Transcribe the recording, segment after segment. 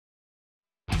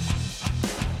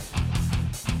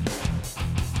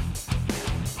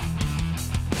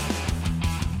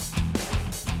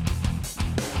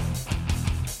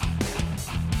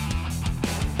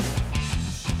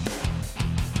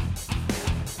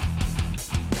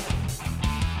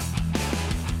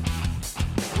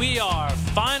We are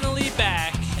finally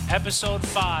back, episode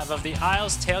 5 of the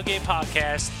Isles Tailgate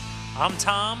Podcast. I'm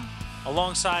Tom,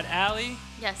 alongside Allie.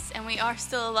 Yes, and we are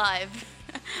still alive.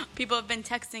 People have been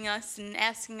texting us and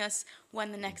asking us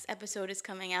when the next episode is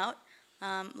coming out.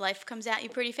 Life comes at you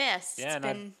pretty fast. Yeah, it's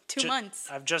been 2 months.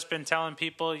 I've just been telling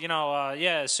people,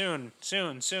 soon.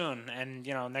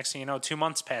 And, next thing you know, 2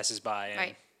 months passes by. And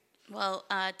right. Well,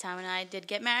 Tom and I did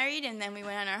get married, and then we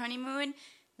went on our honeymoon.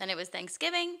 Then it was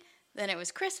Thanksgiving. Then it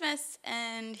was Christmas,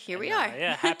 and here we are.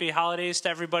 Happy holidays to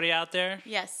everybody out there.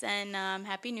 Yes, and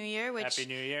Happy New Year, which Happy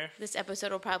New Year. This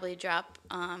episode will probably drop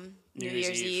New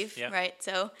Year's Eve, yep. Right?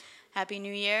 So, Happy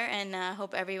New Year, and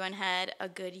hope everyone had a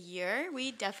good year.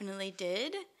 We definitely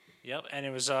did. Yep, and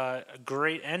it was a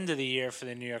great end of the year for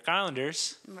the New York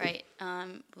Islanders. Right.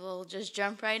 We'll just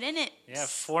jump right in it. Yeah,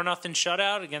 4-0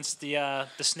 shutout against the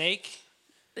Snake.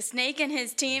 The Snake and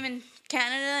his team in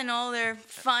Canada and all their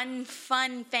fun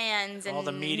fans and all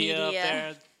the media up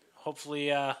there.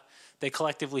 Hopefully they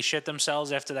collectively shit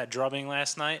themselves after that drubbing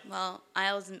last night. Well,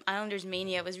 Islanders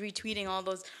Mania was retweeting all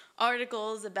those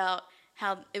articles about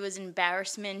how it was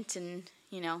embarrassment and,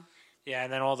 Yeah,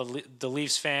 and then all the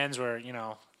Leafs fans were,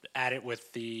 at it with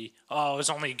it was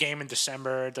only a game in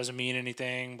December. It doesn't mean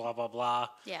anything, blah, blah, blah.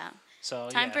 Yeah.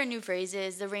 So, Time for new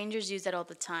phrases. The Rangers use that all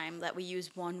the time, that we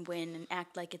use one win and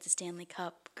act like it's a Stanley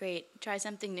Cup. Great. Try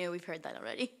something new. We've heard that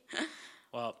already.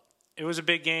 Well, it was a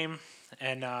big game,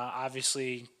 and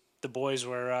obviously the boys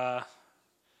were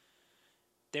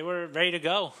they were ready to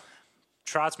go.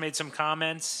 Trotz made some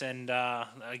comments, and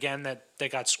again, that they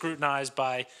got scrutinized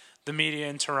by the media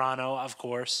in Toronto, of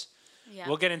course. Yeah.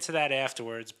 We'll get into that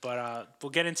afterwards, but we'll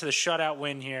get into the shutout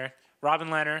win here. Robin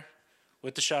Lehner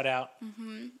with the shutout.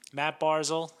 Mm-hmm. Matt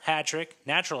Barzal,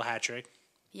 natural hat trick.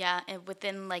 Yeah, and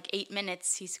within 8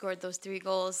 minutes, he scored those 3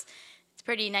 goals. It's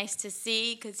pretty nice to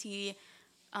see because he,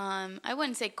 I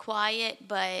wouldn't say quiet,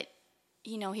 but,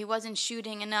 he wasn't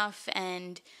shooting enough,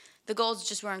 and the goals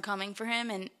just weren't coming for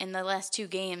him. And in the last 2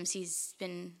 games, he's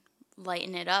been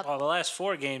lighting it up. Well, the last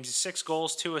 4 games, 6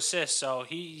 goals, 2 assists, so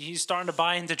he's starting to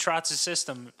buy into Trotz's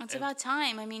system. It's about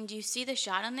time. I mean, do you see the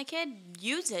shot on the kid?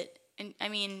 Use it. And,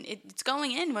 it's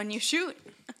going in when you shoot.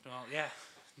 Well, yeah,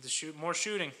 more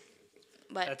shooting.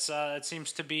 But that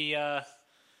seems to be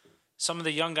some of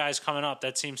the young guys coming up.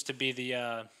 That seems to be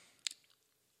the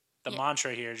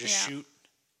mantra here. Just shoot,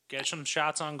 get some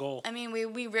shots on goal. I mean,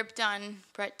 we ripped on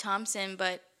Brett Thompson,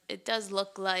 but it does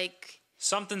look like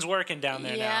something's working down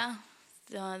there now.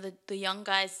 Yeah, the young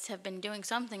guys have been doing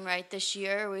something right this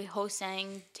year. We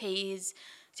Hosang, Taze,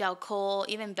 Zhao Cole,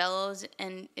 even Bellows,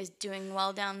 and is doing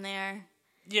well down there.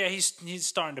 Yeah, he's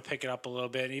starting to pick it up a little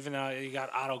bit. Even though you got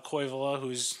Otto Koivula,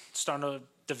 who's starting to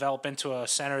develop into a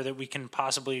center that we can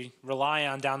possibly rely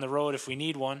on down the road if we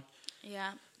need one.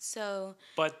 Yeah. So.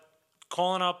 But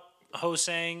calling up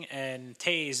Hosang and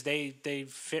Taze, they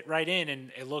fit right in,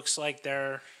 and it looks like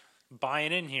they're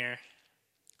buying in here.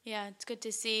 Yeah, it's good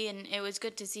to see, and it was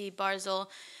good to see Barzal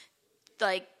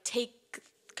take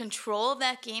control of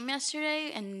that game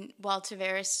yesterday, and while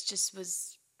Tavares just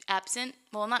was absent.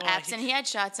 Well, not absent. He had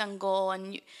shots on goal,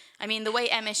 and the way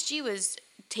MSG was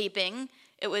taping,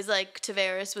 it was like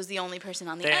Tavares was the only person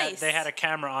on the ice. They had a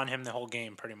camera on him the whole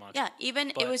game, pretty much. Yeah,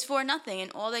 it was 4-0,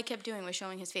 and all they kept doing was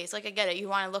showing his face. I get it. You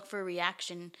want to look for a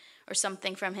reaction or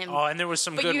something from him. Oh, and there was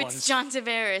some good ones. But it's John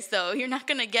Tavares, though. You're not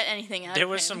going to get anything out of him. There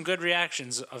was some good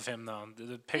reactions of him, though.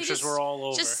 The pictures were all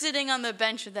over. Just sitting on the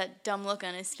bench with that dumb look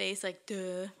on his face,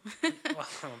 duh. Well,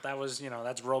 that was,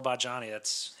 that's Robot Johnny.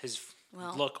 That's his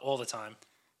look all the time.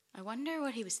 I wonder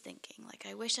what he was thinking.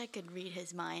 I wish I could read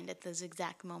his mind at this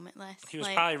exact moment last. He was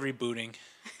probably rebooting.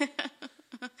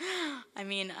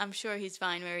 I'm sure he's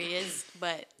fine where he is,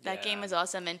 but that game was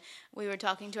awesome. And we were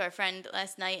talking to our friend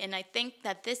last night, and I think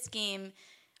that this game,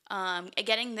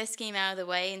 getting this game out of the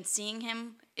way and seeing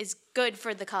him is good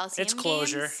for the Coliseum It's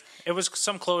closure. Games. It was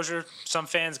some closure. Some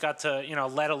fans got to,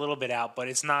 let a little bit out, but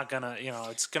it's not going to,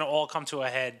 it's going to all come to a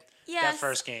head. Yes, that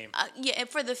first game.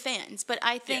 For the fans. But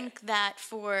I think that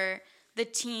for the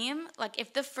team,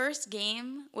 if the first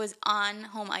game was on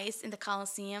home ice in the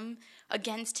Coliseum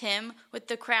against him with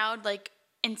the crowd,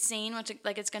 insane, which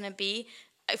it's going to be,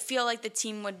 I feel like the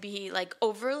team would be,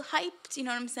 overhyped. You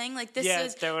know what I'm saying?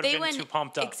 They would have been too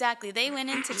pumped up. Exactly. They went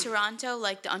into Toronto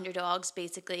like the underdogs,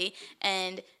 basically,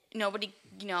 and nobody,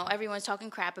 everyone's talking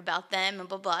crap about them and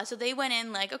blah, blah. So they went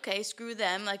in okay, screw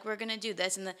them. We're going to do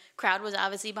this. And the crowd was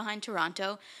obviously behind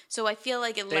Toronto. So I feel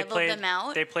like it leveled them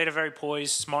out. They played a very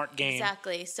poised, smart game.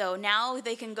 Exactly. So now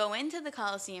they can go into the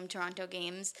Coliseum Toronto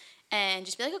games and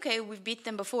just be okay, we've beat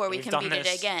them before. We can beat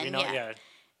it again.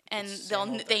 and Same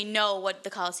old they thing. know what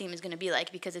the Coliseum is going to be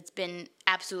like because it's been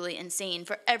absolutely insane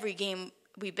for every game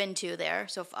we've been to there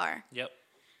so far. Yep.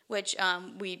 Which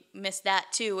we missed that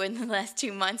too in the last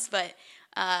 2 months, but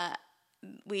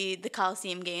the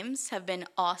Coliseum games have been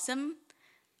awesome.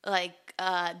 Like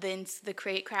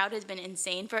the crowd has been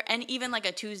insane and even like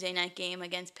a Tuesday night game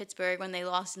against Pittsburgh when they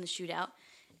lost in the shootout.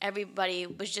 Everybody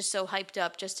was just so hyped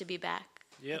up just to be back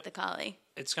at the Collie.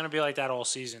 It's going to be like that all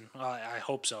season. I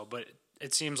hope so, but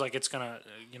it seems like it's going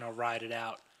to, ride it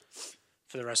out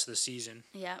for the rest of the season.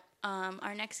 Yeah.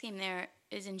 Our next game there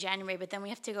is in January, but then we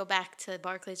have to go back to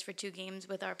Barclays for 2 games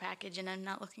with our package, and I'm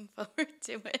not looking forward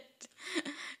to it.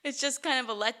 It's just kind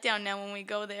of a letdown now when we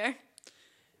go there.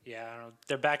 Yeah, I don't know.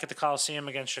 They're back at the Coliseum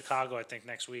against Chicago, I think,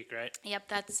 next week, right? Yep,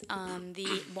 that's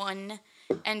the one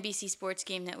NBC Sports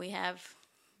game that we have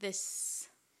this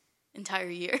entire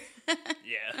year.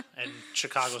 Yeah, and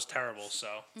Chicago's terrible, so.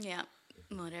 Yeah,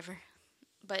 whatever.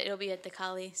 But it'll be at the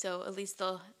Collie, so at least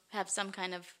they'll have some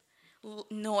kind of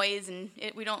noise, and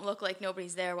we don't look like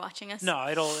nobody's there watching us. No,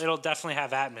 it'll definitely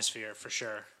have atmosphere for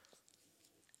sure.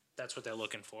 That's what they're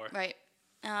looking for. Right.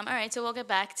 All right, so we'll get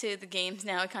back to the games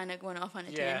now. I kind of went off on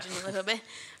a tangent a little bit.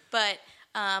 But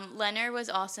Leonard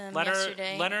was awesome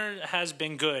yesterday. Leonard has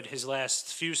been good his last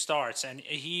few starts, and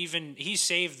he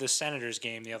saved the Senators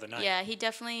game the other night. Yeah, he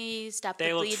definitely stopped They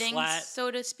the looked bleeding, flat. so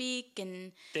to speak,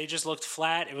 and They just looked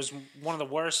flat. It was one of the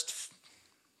worst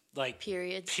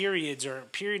periods or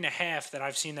period and a half that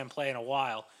I've seen them play in a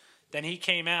while. Then he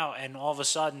came out, and all of a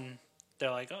sudden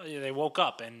they're like, oh, yeah, they woke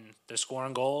up and they're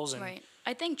scoring goals. And right.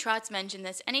 I think Trotz mentioned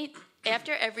this.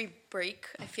 After every break,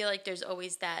 I feel like there's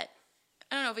always that.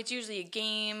 I don't know if it's usually a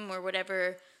game or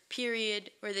whatever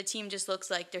period where the team just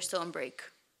looks like they're still on break.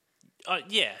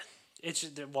 Yeah,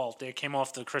 they came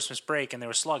off the Christmas break and they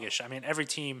were sluggish. I mean, every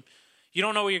team, you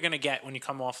don't know what you're going to get when you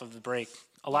come off of the break.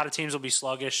 A lot of teams will be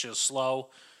sluggish, slow,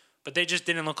 but they just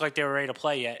didn't look like they were ready to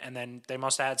play yet. And then they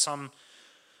must have had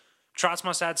Trotz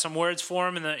must have had some words for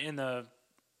him in the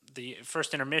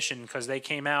first intermission because they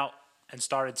came out and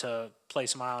started to play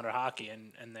some Islander hockey,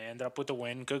 and they ended up with a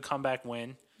win. Good comeback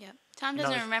win. Yeah. Tom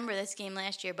doesn't remember this game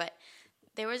last year, but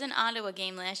there was an Ottawa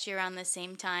game last year around the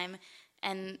same time,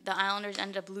 and the Islanders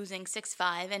ended up losing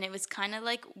 6-5, and it was kind of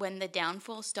like when the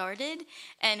downfall started,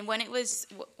 and when it was,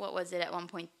 what was it at one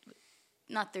point?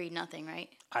 Not 3-0, right?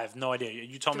 I have no idea.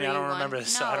 You told me I don't remember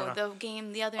this. No, so I don't know. the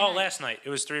game the other night. Oh, last night. It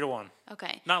was 3-1.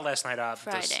 Okay. Not last night.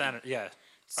 Friday. Yeah.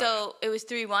 So it was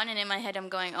 3-1, and in my head I'm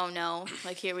going, oh no,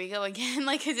 like here we go again.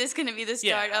 Like, is this going to be the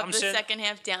start of the second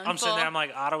half downfall? I'm sitting there, I'm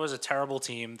like, Ottawa's a terrible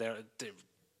team. They're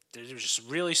just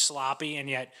really sloppy, and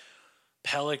yet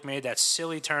Pelech made that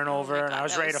silly turnover, God, and I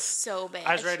was ready to so bad.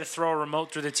 I was ready to throw a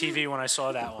remote through the TV when I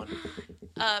saw that one.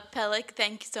 Pelech,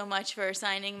 thank you so much for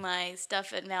signing my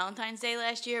stuff at Valentine's Day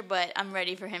last year, but I'm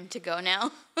ready for him to go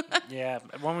now. Yeah,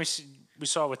 when we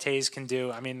saw what Taze can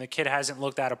do. I mean, the kid hasn't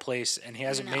looked out of place, and he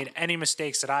hasn't made any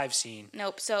mistakes that I've seen.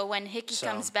 Nope. So when Hickey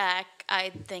comes back,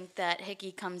 I think that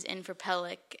Hickey comes in for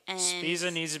Pelech. And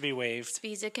Spiza needs to be waived.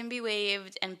 Spiza can be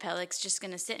waived, and Pelech's just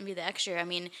going to sit and be the extra. I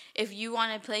mean, if you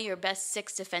want to play your best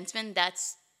 6 defensemen,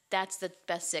 that's the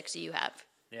best 6 that you have.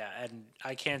 Yeah, and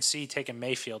I can't see taking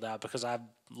Mayfield out because I've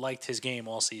liked his game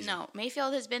all season. No,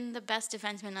 Mayfield has been the best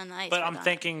defenseman on the ice. But I'm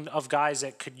thinking of guys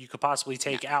that you could possibly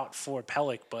take out for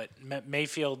Pelech, but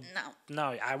Mayfield,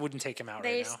 no, I wouldn't take him out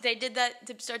right now. They did that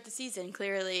to start the season.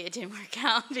 Clearly, it didn't work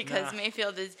out because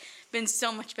Mayfield has been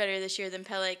so much better this year than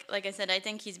Pelech. Like I said, I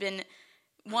think he's been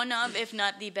one of, if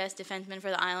not the best defenseman for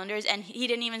the Islanders, and he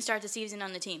didn't even start the season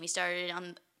on the team. He started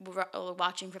on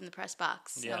watching from the press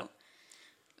box. So. Yeah.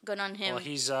 Good on him. Well,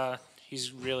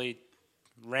 he's really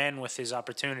ran with his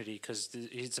opportunity because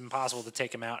it's impossible to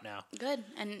take him out now. Good,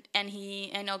 and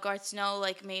I know Garth Snow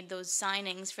made those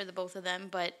signings for the both of them,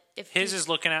 but if his is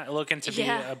looking to be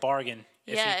a bargain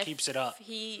if he keeps it up.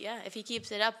 If he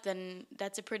keeps it up, then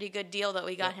that's a pretty good deal that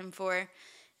we got him for.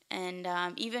 And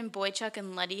even Boychuk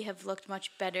and Leddy have looked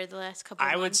much better the last couple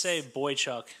of months. I would say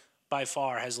Boychuk by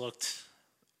far has looked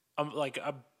like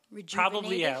a.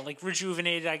 Rejuvenated? Probably,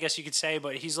 rejuvenated, I guess you could say,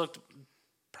 but he's looked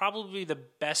probably the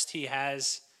best he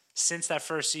has since that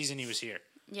first season he was here.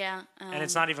 Yeah. And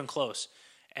it's not even close.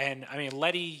 And, I mean,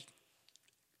 Leddy,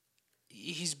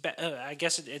 I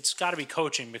guess it's got to be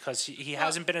coaching because he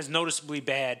hasn't been as noticeably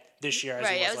bad this year as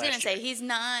he was last year. Right, I was going to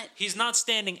say, he's not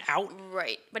standing out.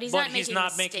 Right, but he's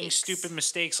not making stupid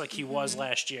mistakes like he was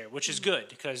last year, which is good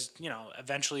because,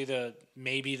 eventually the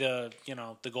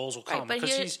goals will come. Right, but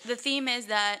the theme is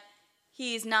that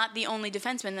he's not the only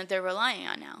defenseman that they're relying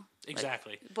on now.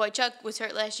 Exactly. Boychuk was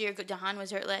hurt last year, DeHaan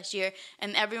was hurt last year,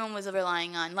 and everyone was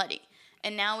relying on Leddy.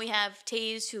 And now we have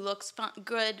Taves, who looks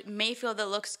good, Mayfield that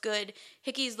looks good,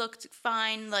 Hickey's looked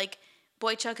fine, like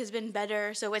Boychuk has been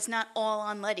better, so it's not all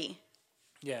on Letty.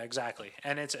 Yeah, exactly.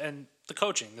 And the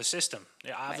coaching, the system.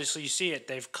 Yeah, obviously, you see it.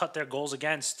 They've cut their goals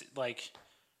against,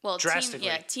 drastically.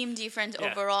 Team defense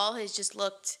overall has just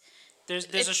looked... There's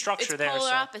a structure there. It's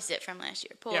polar opposite from last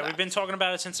year. We've been talking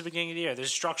about it since the beginning of the year.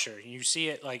 There's structure. You see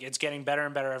it, it's getting better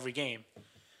and better every game.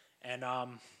 And,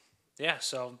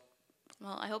 so...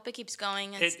 Well, I hope it keeps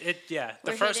going.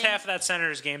 The first half of that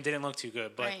Senators game didn't look too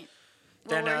good. But right.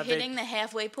 Well, we're hitting the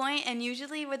halfway point, and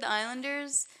usually with the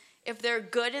Islanders... If they're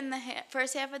good in the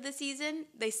first half of the season,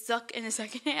 they suck in the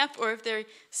second half. Or if they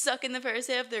suck in the first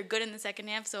half, they're good in the second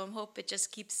half. So I hope it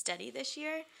just keeps steady this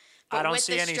year. But I don't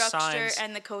see any signs. With the structure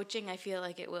and the coaching, I feel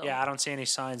like it will. Yeah, I don't see any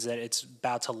signs that it's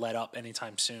about to let up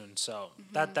anytime soon. So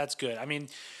that's good. I mean,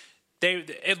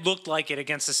 it looked like it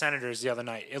against the Senators the other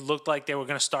night. It looked like they were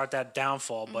going to start that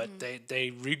downfall, but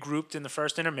they regrouped in the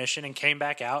first intermission and came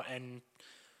back out and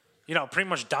pretty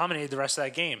much dominated the rest of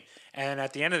that game. And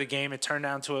at the end of the game, it turned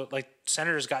down to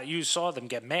Senators you saw them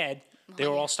get mad. They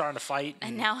were all starting to fight.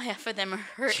 And now half of them are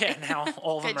hurt. Yeah, now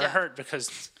all of them are hurt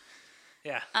because,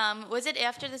 was it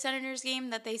after the Senators game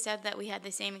that they said that we had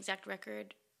the same exact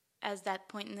record as that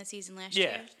point in the season last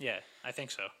year? Yeah, I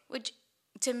think so. Which,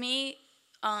 to me...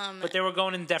 but they were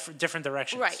going in different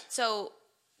directions. Right. So,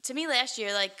 to me last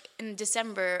year, in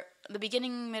December, the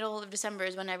middle of December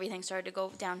is when everything started to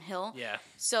go downhill. Yeah.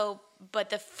 So, but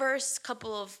the first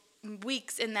couple of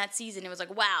weeks in that season, it was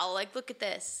wow, look at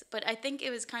this. But I think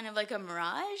it was kind of like a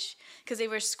mirage because they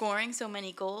were scoring so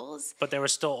many goals. But they were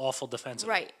still awful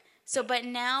defensively. Right. So, but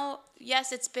now,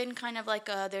 yes, it's been kind of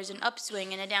there's an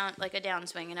upswing and a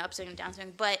downswing, and an upswing and a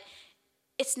downswing. But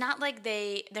it's not like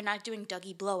they're not doing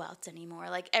Dougie blowouts anymore.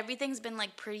 Everything's been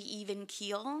pretty even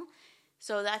keel.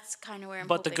 So that's kind of where I'm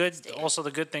hoping to stay. Also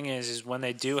the good thing is when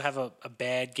they do have a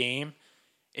bad game,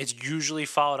 it's usually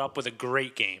followed up with a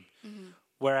great game. Mm-hmm.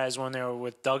 Whereas when they were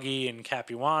with Dougie and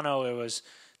Capuano, it was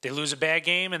they lose a bad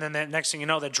game and then the next thing you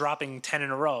know they're dropping 10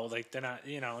 in a row. They're not,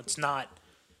 it's not.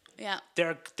 Yeah.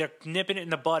 They're nipping it in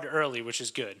the bud early, which is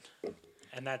good,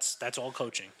 and that's all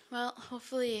coaching. Well,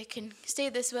 hopefully it can stay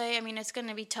this way. I mean, it's going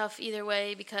to be tough either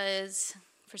way because.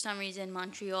 For some reason,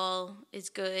 Montreal is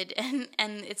good, and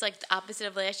it's the opposite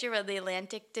of last year, where the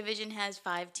Atlantic Division has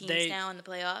 5 teams now in the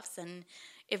playoffs, and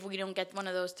if we don't get one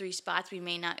of those 3 spots, we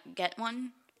may not get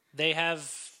one. They have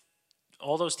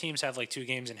all those teams have 2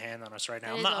 games in hand on us right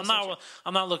now.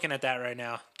 I'm not looking at that right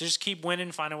now. Just keep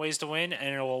winning, finding ways to win,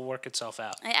 and it will work itself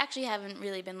out. I actually haven't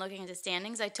really been looking at the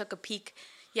standings. I took a peek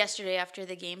yesterday after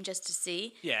the game just to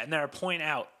see. Yeah, and they're a point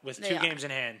out with 2 games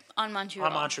in hand on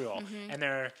Montreal. Mm-hmm. And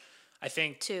they're. I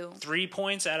think 3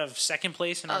 points out of second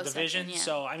place in our division. Second, yeah.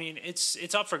 So, I mean,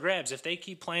 it's up for grabs if they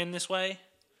keep playing this way.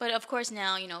 But, of course,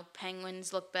 now,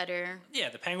 Penguins look better. Yeah,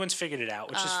 the Penguins figured it out,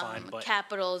 which is fine. But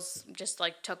Capitals just,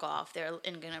 took off. They're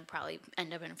going to probably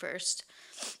end up in first.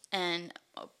 And,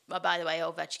 by the way,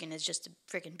 Ovechkin is just a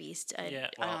freaking beast. I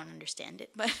don't understand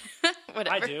it, but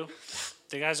whatever. I do.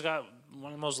 The guy's got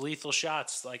one of the most lethal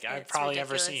shots I've probably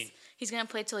ever seen. He's going to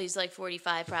play till he's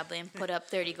 45 probably and put up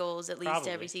 30 goals at least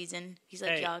every season. He's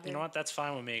Calder. You know what? That's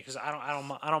fine with me because I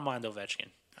don't mind Ovechkin.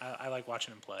 I like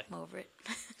watching him play. I'm over it.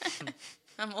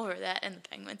 I'm over that and the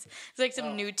Penguins. It's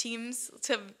some new teams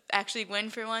to actually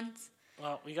win for once.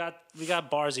 Well, we got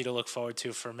Barzy to look forward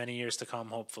to for many years to come,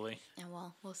 hopefully. Yeah,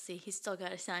 well, we'll see. He's still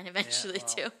got to sign eventually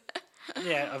too.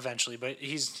 Yeah, eventually, but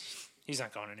he's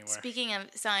not going anywhere. Speaking of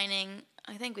signing,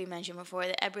 I think we mentioned before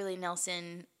that Eberle,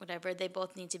 Nelson, whatever, they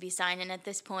both need to be signed. And at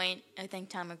this point, I think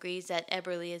Tom agrees that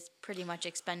Eberle is pretty much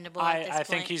expendable at this point. I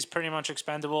think he's pretty much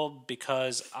expendable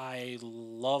because I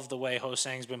love the way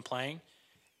Ho-Sang's been playing.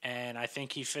 And I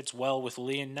think he fits well with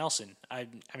Lee and Nelson. I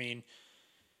mean,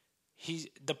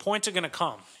 the points are going to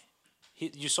come.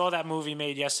 You saw that movie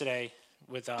made yesterday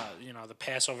with the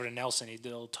pass over to Nelson. He did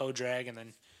a little toe drag and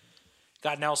then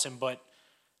got Nelson, but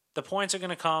the points are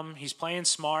going to come. He's playing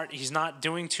smart. He's not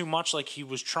doing too much like he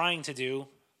was trying to do,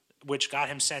 which got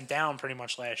him sent down pretty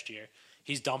much last year.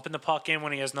 He's dumping the puck in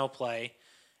when he has no play,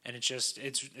 and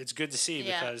it's good to see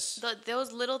because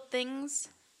those little things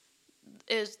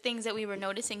is things that we were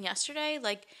noticing yesterday.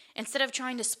 Instead of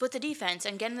trying to split the defense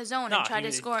and get in the zone and try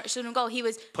to score shoot and goal, he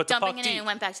was dumping it in and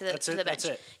went back to the bench. That's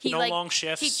it. He, long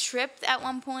shifts. He tripped at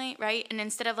one point, right? And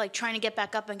instead of trying to get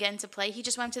back up and get into play, he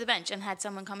just went to the bench and had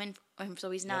someone come in for him. So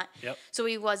he's not. Yep. So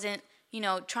he wasn't,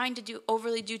 trying to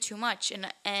overly do too much.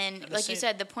 And like you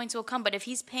said, the points will come. But if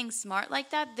he's playing smart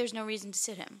like that, there's no reason to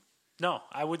sit him. No,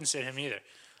 I wouldn't sit him either.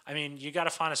 I mean, you got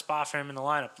to find a spot for him in the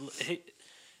lineup.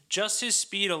 Just his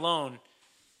speed alone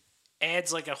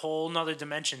adds like a whole nother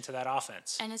dimension to that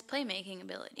offense. And his playmaking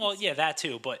abilities. Well, yeah, that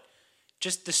too, but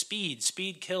just the speed.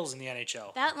 Speed kills in the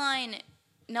NHL. That line,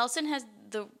 Nelson has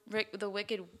the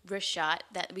wicked wrist shot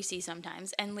that we see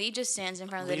sometimes, and Lee just stands in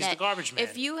front of the net. Lee's the garbage man.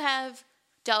 If you have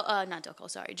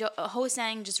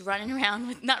Ho-Sang just running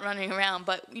around not running around,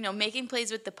 but making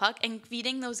plays with the puck and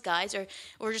feeding those guys,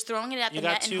 or just throwing it at the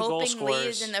net and hoping Lee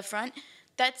is in the front.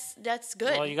 That's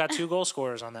good. Well, you got 2 goal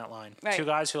scorers on that line. Right. 2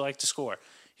 guys who like to score.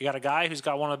 You got a guy who's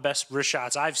got one of the best wrist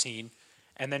shots I've seen,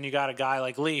 and then you got a guy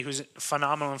like Lee who's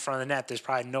phenomenal in front of the net. There's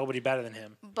probably nobody better than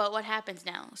him. But what happens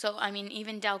now? So, I mean,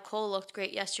 even Dal Cole looked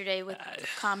great yesterday with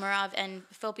Komarov and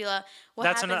Filppula. What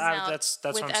happens now that's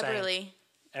with what I'm Eberle? saying.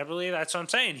 Eberle, that's what I'm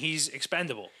saying. He's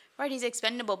expendable. Right, he's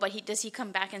expendable, but does he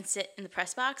come back and sit in the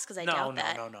press box? Because I doubt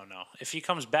that. No. If he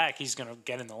comes back, he's going to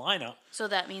get in the lineup. So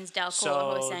that means Dal Cole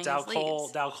or Ho-Sang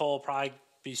leaves. Dal Cole will probably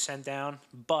be sent down.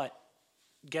 But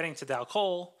getting to Dal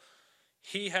Cole,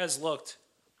 he has looked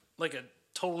like a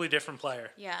totally different player.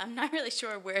 Yeah, I'm not really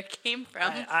sure where it came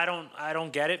from. I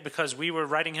don't get it because we were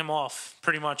writing him off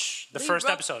pretty much the first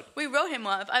episode. We wrote him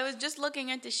off. I was just looking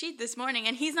at the sheet this morning,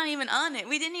 and he's not even on it.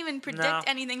 We didn't even predict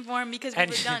anything for him because we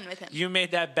were done with him. You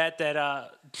made that bet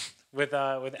that with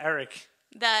Eric.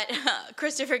 That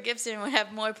Christopher Gibson would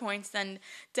have more points than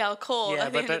Dal Cole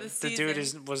at the end of the season. The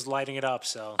dude was lighting it up.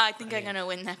 So I think I'm gonna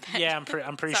win that bet. Yeah, I'm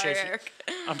pretty Sorry, sure. Eric.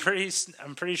 I'm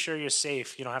pretty sure you're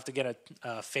safe. You don't have to get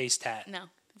a face tat. No,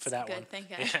 for that good, one. Thank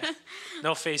God. Yeah.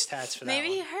 No face tats for that. Maybe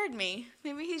one. he heard me.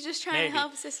 Maybe he's just trying to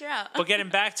help sister out. But getting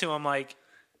back to him, like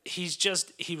he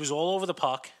was all over the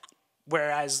puck.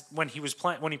 Whereas when he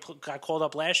got called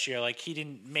up last year, like he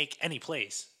didn't make any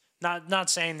plays. Not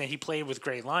saying that he played with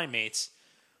great line mates.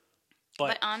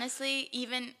 But honestly,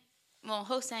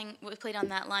 Ho-Sang played on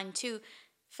that line too.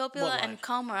 Filppula and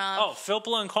Komarov. Oh,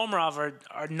 Filppula and Komarov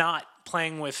are not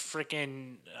playing with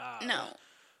freaking. No.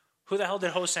 Who the hell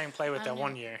did Ho-Sang play with that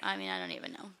one year? I mean, I don't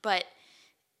even know. But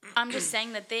I'm just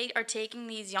saying that they are taking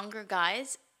these younger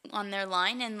guys on their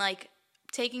line and like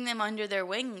taking them under their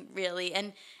wing, really.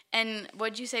 And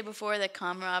what'd you say before that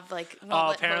Komarov won't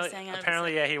let Ho-Sang out?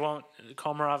 Apparently, yeah, he won't.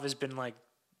 Komarov has been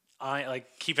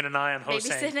keeping an eye on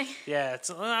Ho-Sang. Babysitting? Yeah, it's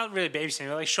not really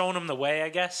babysitting. Like showing him the way, I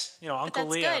guess. Uncle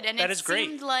Leo. That's good. And that is great. It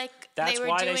seemed like That's they were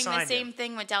why doing they the signed same him.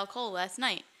 thing with Dal Cole last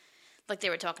night. Like they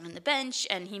were talking on the bench,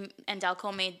 and Dal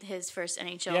Cole made his first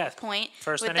NHL point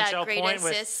first with NHL that great point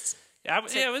assist.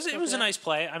 It was a nice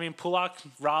play. I mean,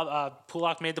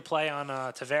 Pulak made the play on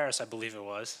Tavares, I believe it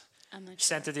was. I'm not sure.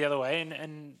 Sent it the other way,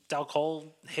 and Dal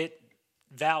Cole hit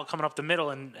Val coming up the middle,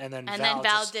 and then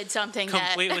Val did something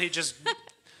completely just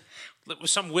with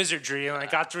some wizardry, and I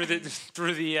got through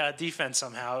the defense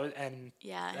somehow, and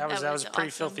that was a pretty awesome.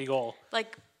 filthy goal.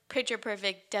 Like picture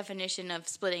perfect definition of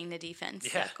splitting the defense.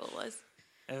 Yeah. That goal was.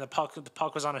 And the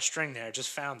puck was on a string there. Just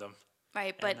found him.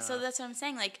 Right, but so that's what I'm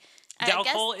saying. Like Dal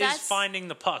Cole is finding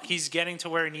the puck. He's getting to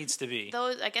where he needs to be.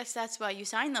 I guess that's why you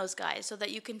sign those guys, so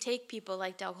that you can take people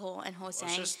like Dal Cole and Ho-Sang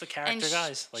it's just the character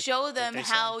guys. Show them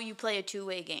how you play a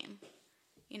two-way game.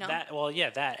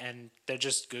 That, and they're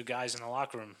just good guys in the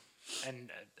locker room. And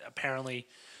apparently,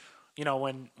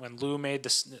 when Lou made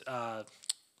this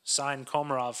sign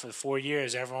Komarov for 4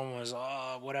 years, everyone was,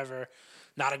 whatever,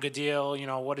 not a good deal.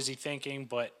 What is he thinking?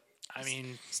 But I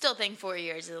mean, still think 4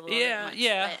 years is a little bit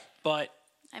much, but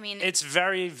I mean, it's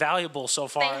very valuable so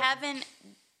far. They haven't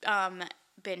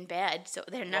been bad, so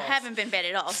haven't been bad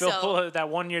at all. Filppula, that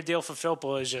 1 year deal for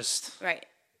Filppula is just right.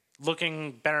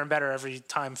 Looking better and better every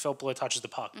time Filppula touches the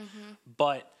puck. Mm-hmm.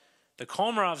 But the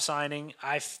Komarov signing,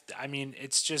 I mean,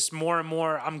 it's just more and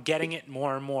more. I'm getting it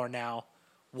more and more now.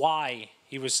 Why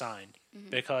he was signed? Mm-hmm.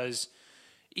 Because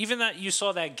even that you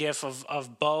saw that gif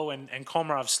of Bo and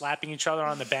Komarov slapping each other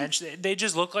on the bench, they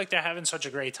just look like they're having such a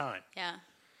great time. Yeah.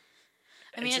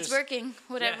 I mean, it's working.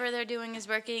 Whatever they're doing is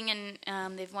working,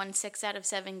 and they've won 6 out of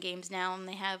 7 games now, and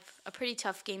they have a pretty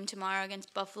tough game tomorrow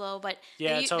against Buffalo. But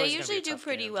they usually do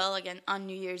pretty well again on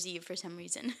New Year's Eve for some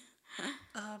reason.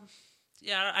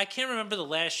 Yeah, I can't remember the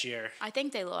last year. I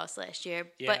think they lost last year,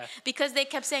 but because they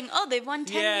kept saying, "Oh, they've won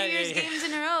 10 New Year's games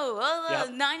in a row,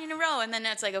 9 in a row," and then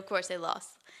it's like, of course, they lost.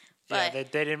 But they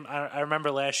didn't. I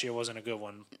remember last year wasn't a good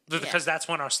one because that's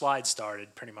when our slide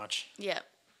started, pretty much. Yeah,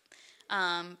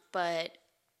 but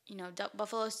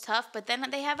Buffalo's tough, but then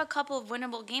they have a couple of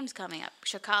winnable games coming up.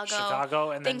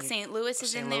 Chicago, and I think St. Louis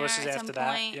is in there at some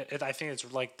point. Yeah, I think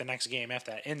it's like the next game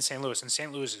after that in St. Louis, and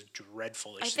St. Louis is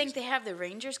dreadful this season. I think they have the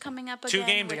Rangers coming up again, 2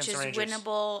 games which against is the Rangers.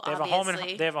 Winnable. They have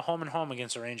a home and home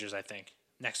against the Rangers, I think,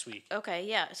 next week. Okay,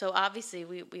 yeah. So obviously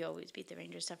we always beat the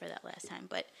Rangers except for that last time,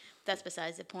 but that's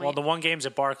besides the point. Well, the one game's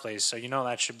at Barclays, so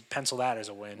that should pencil that as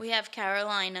a win. We have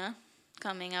Carolina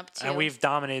coming up too. And we've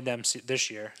dominated them this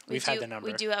year. We've had the number.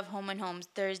 We do have home and homes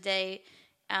Thursday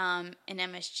in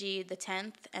MSG the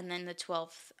 10th, and then the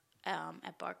 12th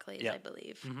at Barclays, I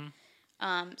believe.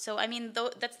 Mm-hmm. So, I mean,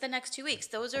 that's the next 2 weeks.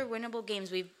 Those are winnable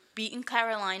games. We've beaten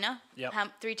Carolina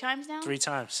 3 times now? 3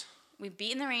 times. We've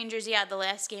beaten the Rangers. Yeah, the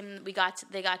last game they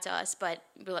got to us, but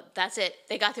that's it.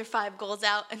 They got their 5 goals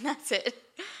out, and that's it.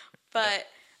 But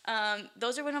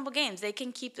those are winnable games. They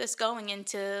can keep this going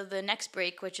into the next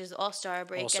break, which is All-Star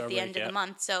break at the end of the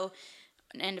month, so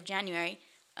end of January.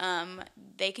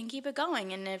 They can keep it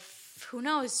going, and if who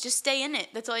knows, just stay in it.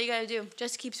 That's all you got to do.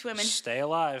 Just keep swimming. Stay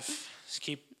alive. Just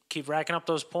keep racking up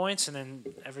those points, and then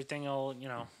everything will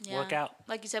work out.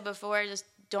 Like you said before, just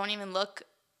don't even look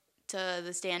to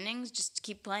the standings. Just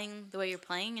keep playing the way you're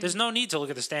playing. There's no need to look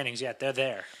at the standings yet. They're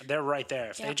there. They're right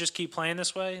there. If they just keep playing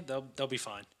this way, they'll be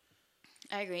fine.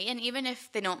 I agree. And even if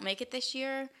they don't make it this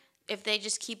year, if they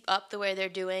just keep up the way they're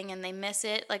doing and they miss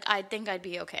it, I think I'd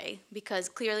be okay because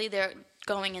clearly they're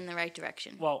going in the right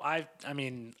direction. Well, I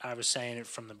was saying it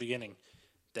from the beginning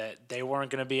that they weren't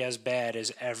going to be as bad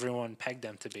as everyone pegged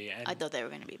them to be. And I thought they were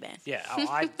going to be bad. Yeah,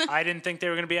 I didn't think they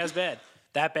were going to be as bad.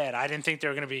 That bad. I didn't think they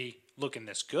were going to be looking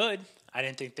this good. I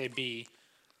didn't think they'd be,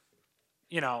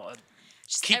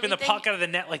 keeping the puck out of the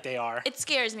net like they are. It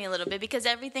scares me a little bit because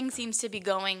everything seems to be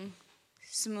going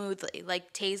smoothly.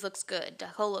 Like, Taze looks good.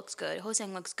 Daho looks good.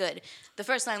 Hosang looks good. The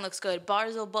first line looks good.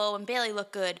 Barzal, Bo, and Bailey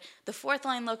look good. The fourth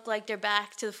line looked like they're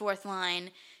back to the fourth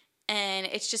line. And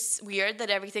it's just weird that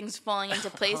everything's falling into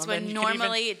place when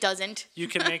normally it doesn't. You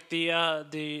can make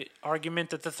the argument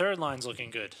that the third line's looking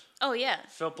good. Oh, yeah.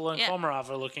 Filppula and Komarov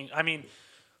are looking... I mean,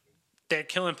 they're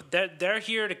killing... They're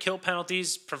here to kill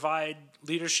penalties, provide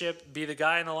leadership, be the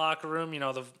guy in the locker room,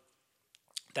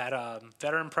 that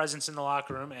veteran presence in the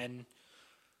locker room, and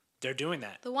they're doing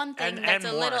that. The one thing that's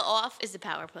a little off is the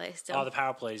power play still. Oh, the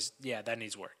power plays, yeah, that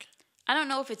needs work. I don't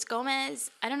know if it's Gomez.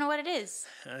 I don't know what it is.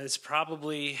 It's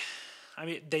probably... I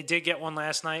mean, they did get one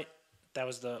last night. That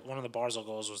was one of the Barzal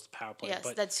goals was the power play. Yes,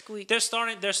 but that squeak. They're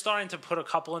starting to put a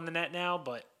couple in the net now,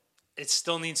 but it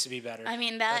still needs to be better. I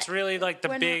mean, that's really like the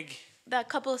big... That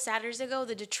couple of Saturdays ago,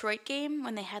 the Detroit game,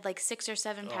 when they had 6 or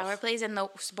 7 power plays and the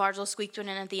Barzal squeaked one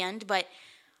in at the end, but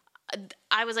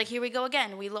I was like, here we go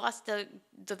again. We lost the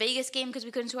Vegas game because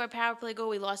we couldn't score a power play goal.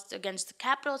 We lost against the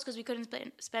Capitals because we couldn't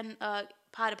spend a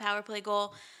power play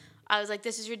goal. I was like,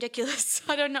 this is ridiculous.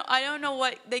 I don't know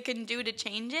what they can do to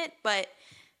change it, but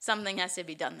something has to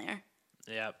be done there.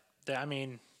 Yeah. I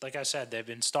mean, like I said, they've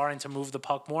been starting to move the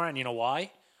puck more, and you know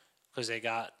why? Because they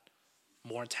got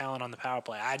more talent on the power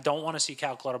play. I don't want to see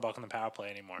Cal Clutterbuck on the power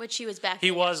play anymore. But she was back.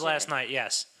 He was yesterday. Last night,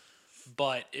 yes.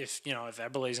 But if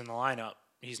Eberle's in the lineup,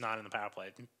 he's not in the power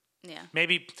play. Yeah.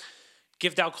 Maybe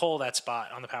give Dal Cole that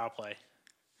spot on the power play.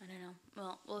 I don't know.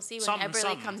 Well, we'll see when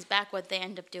Eberle comes back what they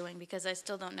end up doing because I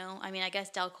still don't know. I mean, I guess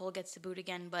Dal Cole gets the boot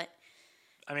again, but...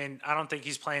 I mean, I don't think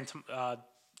he's playing...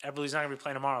 Eberle's not going to be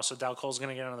playing tomorrow, so Dal Cole's going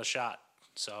to get another shot.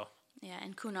 So... Yeah,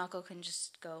 and Kunako can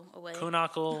just go away.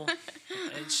 Kunako,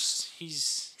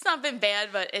 he's... It's not been bad,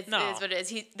 but it is what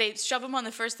it is. They shove him on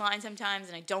the first line sometimes,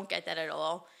 and I don't get that at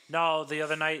all. No, the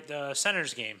other night, the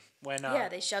Senators game, when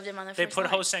they shoved him on the first line. They put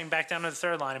line. Hosang back down to the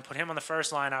third line and put him on the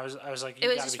first line. I was like, it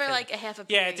was just for a half a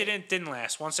period. Yeah, it didn't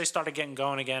last. Once they started getting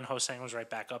going again, Hosang was right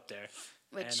back up there.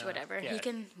 Which, whatever. Yeah. He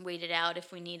can wait it out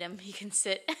if we need him. He can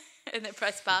sit in the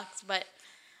press box, but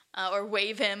or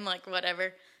wave him,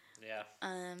 whatever. Yeah.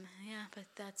 Yeah, but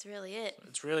that's really it.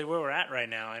 It's really where we're at right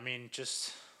now. I mean,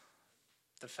 just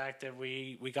the fact that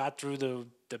we got through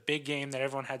the big game that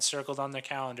everyone had circled on their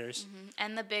calendars. Mm-hmm.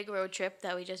 And the big road trip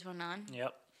that we just went on.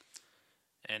 Yep.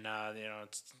 And,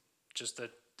 it's just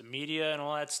the media and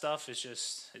all that stuff is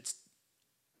just,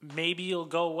 maybe it'll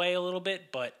go away a little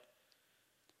bit, but.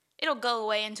 It'll go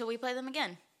away until we play them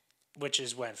again. Which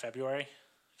is when? February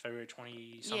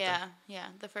 20-something? Yeah.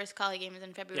 The first Cali game is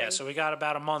in February. Yeah, so we got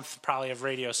about a month probably of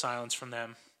radio silence from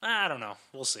them. I don't know.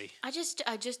 We'll see. I just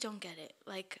don't get it.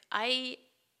 I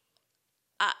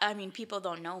mean, people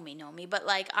don't know me, but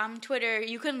on Twitter,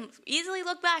 you can easily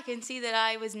look back and see that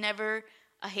I was never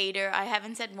a hater. I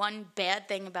haven't said one bad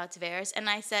thing about Tavares, and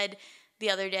I said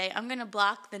the other day, I'm going to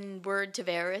block the word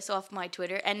Tavares off my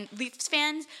Twitter, and Leafs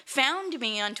fans found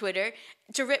me on Twitter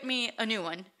to rip me a new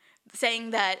one,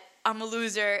 saying that I'm a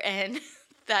loser and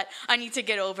that I need to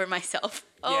get over myself.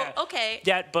 Oh, yeah. Okay.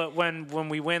 Yeah, but when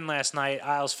we win last night,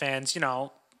 Isles fans,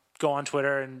 go on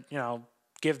Twitter and,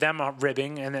 give them a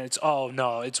ribbing, and then it's, oh,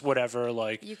 no, it's whatever,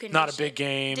 not a big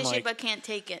game. Dish it, but can't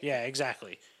take it. Yeah,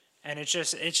 exactly. And it's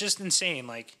just insane.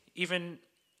 Even,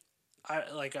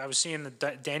 I was seeing the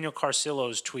Daniel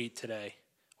Carcillo's tweet today,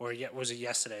 or was it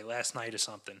yesterday, last night or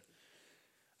something,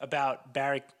 about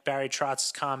Barry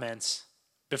Trotz's comments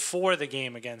before the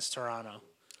game against Toronto.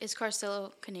 Is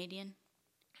Carcillo Canadian?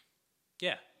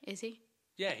 Yeah. Is he?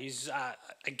 Yeah, he's. I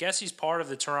guess he's part of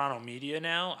the Toronto media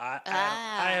now.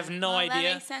 I have no idea.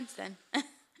 That makes sense then. I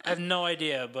have no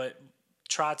idea, but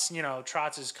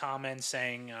Trotz's comments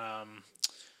saying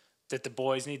that the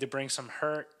boys need to bring some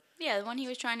hurt. Yeah, the one he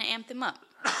was trying to amp them up,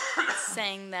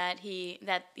 saying that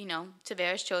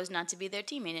Tavares chose not to be their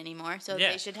teammate anymore, so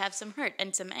they should have some hurt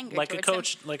and some anger. Like a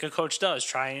coach does,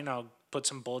 try put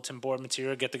some bulletin board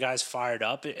material, get the guys fired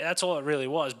up. That's all it really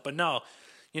was. But no,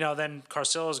 then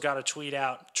Carcillo's got to tweet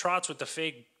out Trotz with the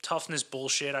fake toughness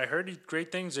bullshit. I heard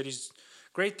great things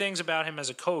about him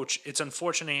as a coach. It's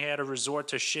unfortunate he had to resort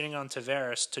to shitting on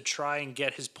Tavares to try and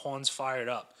get his pawns fired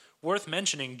up. Worth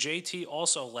mentioning, JT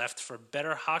also left for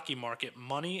better hockey market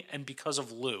money and because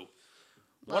of Lou.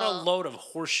 What a load of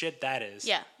horseshit that is.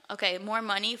 Yeah. Okay, more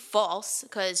money, false,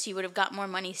 because he would have got more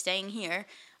money staying here.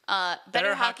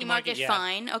 Better hockey market,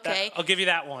 fine. Okay. I'll give you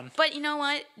that one. But you know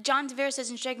what? John Tavares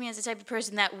doesn't strike me as the type of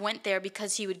person that went there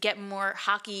because he would get more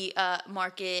hockey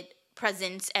market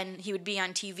presence and he would be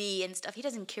on TV and stuff. He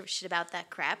doesn't care shit about that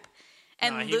crap.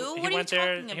 And Lou, what are you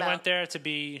talking about? He went there to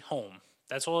be home.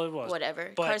 That's all it was.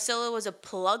 Whatever. But Carcillo was a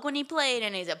plug when he played,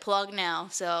 and he's a plug now.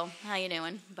 So, how you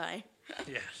doing? Bye.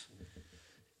 Yeah.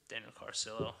 Daniel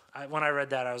Carcillo. When I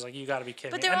read that, I was like, you got to be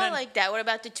kidding me. But they're all like that. What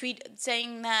about the tweet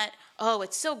saying that, oh,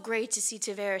 it's so great to see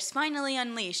Tavares finally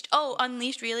unleashed. Oh,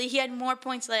 unleashed, really? He had more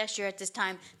points last year at this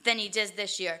time than he does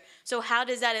this year. So how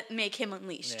does that make him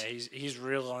unleashed? Yeah, he's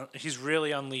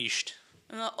really unleashed.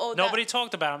 Nobody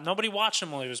talked about him. Nobody watched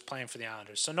him while he was playing for the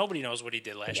Islanders, so nobody knows what he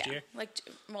did last year.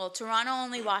 Toronto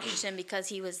only watched him because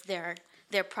he was their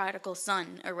prodigal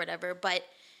son or whatever. But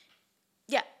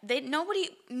yeah, nobody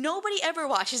ever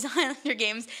watches Islander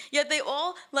games. Yet they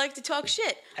all like to talk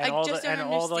shit. And I just don't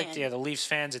understand. The Leafs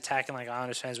fans attacking like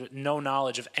Islanders fans with no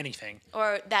knowledge of anything.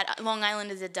 Or that Long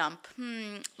Island is a dump.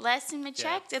 Last time I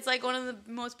checked, it's like one of the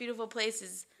most beautiful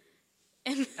places.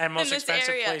 And most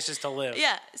expensive places to live.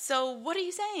 Yeah, so what are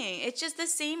you saying? It's just the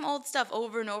same old stuff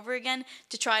over and over again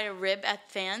to try to rib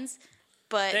at fans,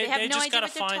 but they have no idea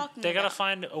what they're talking about. They got to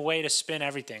find a way to spin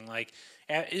everything, like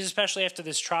especially after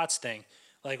this Trotz thing.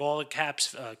 Like all the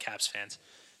Caps fans.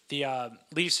 The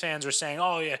Leafs fans were saying,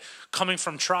 oh, yeah, coming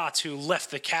from Trotz, who left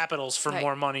the Capitals for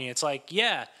more money. It's like,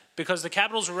 yeah, because the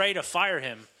Capitals were ready to fire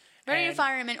him. Ready to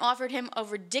fire him and offered him a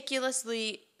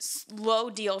ridiculously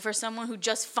low deal for someone who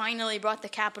just finally brought the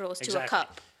Capitals to a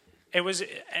cup. It was,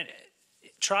 and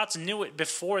Trotz knew it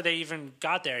before they even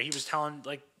got there. He was telling,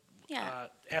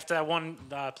 after that one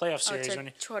playoff series.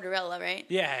 Tortorella, right?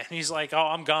 Yeah, and he's like, oh,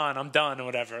 I'm gone, I'm done, or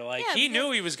whatever. Like, he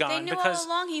knew he was gone. They knew all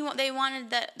along they wanted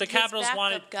that. The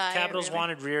Capitals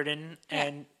wanted Reardon,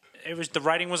 and the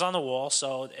writing was on the wall,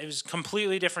 so it was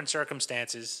completely different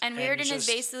circumstances. And Reardon has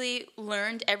basically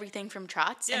learned everything from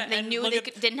Trotz, and they knew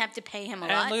didn't have to pay him a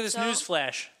lot. And look at this news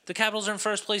flash. The Capitals are in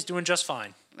first place doing just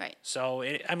fine. Right. So,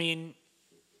 it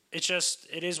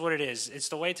is what it is. It's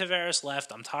the way Tavares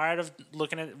left. I'm tired of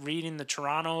reading the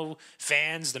Toronto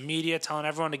fans, the media, telling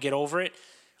everyone to get over it.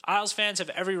 Isles fans have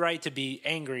every right to be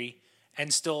angry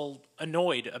and still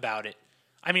annoyed about it.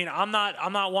 I mean, I'm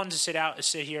not one to sit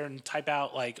here and type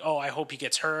out like, oh, I hope he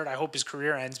gets hurt. I hope his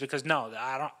career ends, because no,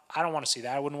 I don't want to see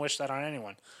that. I wouldn't wish that on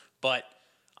anyone. But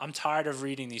I'm tired of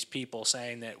reading these people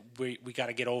saying that we got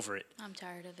to get over it. I'm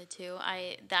tired of it too.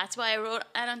 That's why I wrote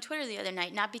out on Twitter the other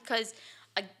night, not because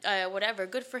whatever,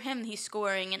 good for him, he's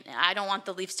scoring, and I don't want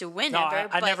the Leafs to win ever.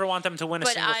 I never want them to win a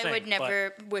single thing. But I would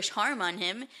never wish harm on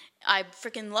him. I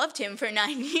freaking loved him for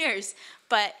 9 years,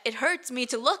 but it hurts me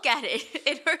to look at it.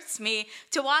 It hurts me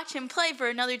to watch him play for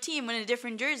another team in a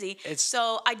different jersey.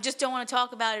 So I just don't want to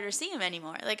talk about it or see him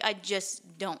anymore. Like, I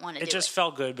just don't want to do it. It just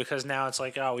felt good because now it's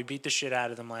like, oh, we beat the shit out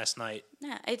of them last night.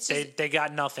 Yeah, it's they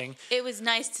got nothing. It was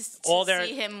nice to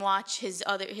see him watch his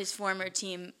former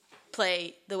team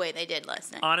play the way they did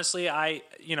last night. Honestly,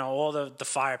 all the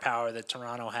firepower that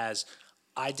Toronto has,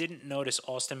 I didn't notice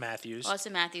Austin Matthews.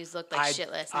 Austin Matthews looked like shit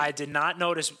last night. I did not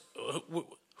notice.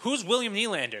 Who's William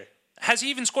Nylander? Has he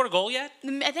even scored a goal yet?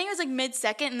 I think it was like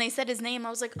mid-second, and they said his name. I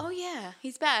was like, oh, yeah,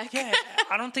 he's back. Yeah,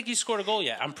 I don't think he scored a goal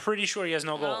yet. I'm pretty sure he has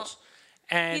no goals.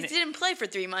 And he didn't play for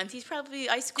 3 months. He's probably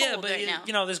ice cold right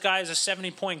now. This guy is a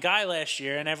 70-point guy last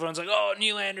year, and everyone's like, oh,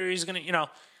 Nylander, he's going to,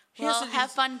 Well,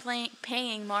 have fun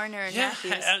paying Marner and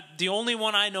Matthews. The only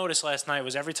one I noticed last night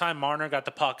was every time Marner got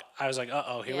the puck, I was like,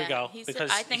 uh-oh, here we go.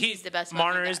 I think he's the best player.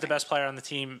 Marner is the best player on the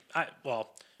team.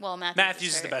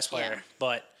 Matthews is the best player. Yeah.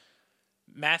 But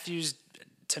Matthews,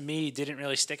 to me, didn't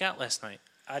really stick out last night.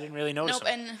 I didn't really notice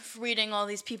Nope, and reading all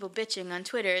these people bitching on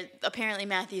Twitter, apparently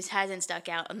Matthews hasn't stuck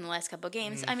out in the last couple of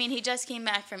games. I mean, he just came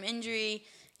back from injury.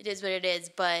 It is what it is,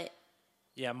 but...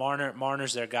 Yeah,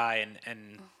 Marner's their guy,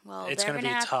 and well, it's going to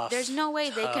be tough. There's no way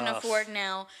they can afford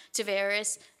now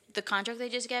Tavares, the contract they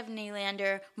just gave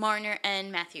Nylander, Marner,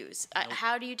 and Matthews. Nope.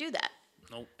 How do you do that?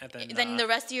 Nope. And then the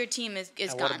rest of your team is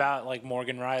gone. What about like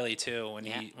Morgan Riley too when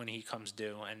he comes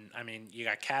due? And I mean, you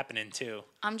got Kapanen too.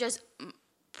 I'm just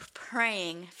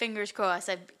praying, fingers crossed.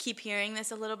 I keep hearing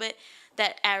this a little bit,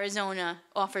 that Arizona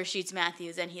offer sheets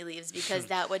Matthews and he leaves, because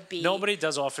that would be... Nobody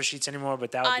does offer sheets anymore,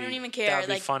 but that would be... I don't even care. That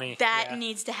would be funny. That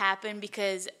needs to happen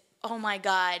because, oh my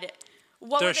God,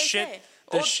 what would they say?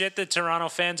 The shit that Toronto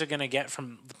fans are going to get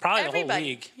from probably the whole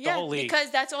league. Yeah, the whole league.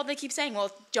 Because that's all they keep saying. Well,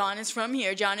 John is from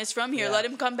here. John is from here. Yeah. Let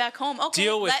him come back home. Okay,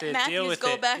 deal with let Matthews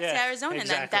go back to Arizona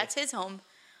then. That's his home.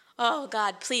 Oh,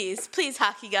 God, please. Please,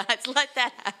 hockey gods, let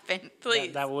that happen.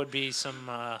 Please. That would be some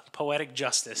poetic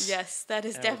justice. Yes, that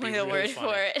is definitely the word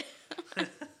for it.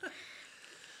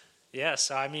 Yeah,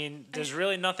 so, I mean, there's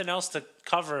really nothing else to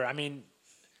cover. I mean...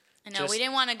 I know, we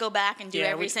didn't want to go back and do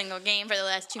every single game for the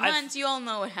last 2 months. You all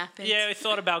know what happened. Yeah, we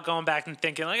thought about going back and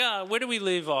thinking, like, where did we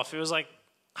leave off? It was like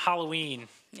Halloween.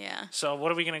 Yeah. So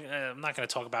what are we going to... I'm not going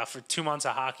to talk about for 2 months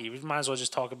of hockey. We might as well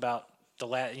just talk about the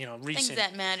recent... Things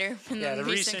that matter in the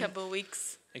recent couple of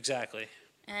weeks. Exactly.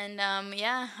 And,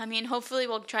 I mean, hopefully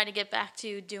we'll try to get back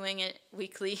to doing it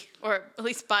weekly, or at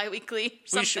least bi-weekly,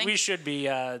 something. We should be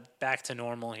back to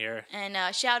normal here. And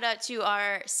shout out to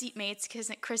our seatmates,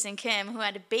 Chris and Kim, who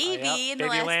had a baby in the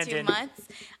last Landon. 2 months.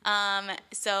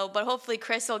 But hopefully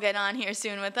Chris will get on here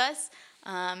soon with us.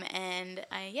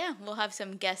 We'll have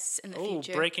some guests in the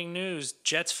future. Breaking news.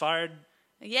 Jets fired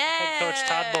head coach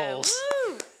Todd Bowles.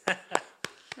 Woo!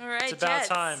 All right, it's about Jets.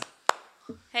 time.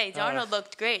 Hey, Darnold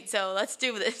looked great, so let's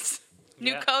do this.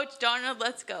 New coach, Darnold,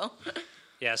 let's go.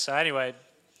 Yeah, so anyway,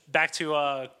 back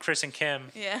to Chris and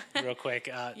Kim real quick.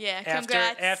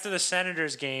 Congrats. After the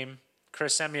Senators game,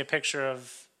 Chris sent me a picture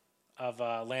of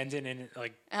Landon in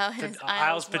the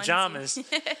Isles pajamas.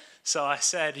 So I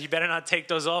said, you better not take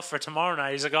those off for tomorrow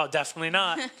night. He's like, oh, definitely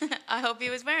not. I hope he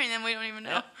was wearing them. We don't even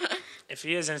know. Yep. If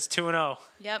he isn't, it's 2-0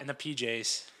 in the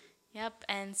PJs. Yep,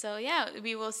 and so,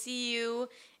 we will see you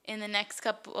in the next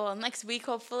next week,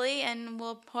 hopefully, and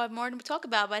we'll have more to talk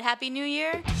about. But Happy New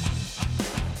Year.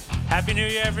 Happy New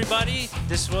Year, everybody.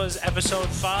 This was episode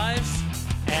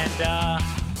 5, and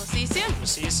we'll see you soon. We'll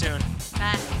see you soon.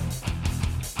 Bye.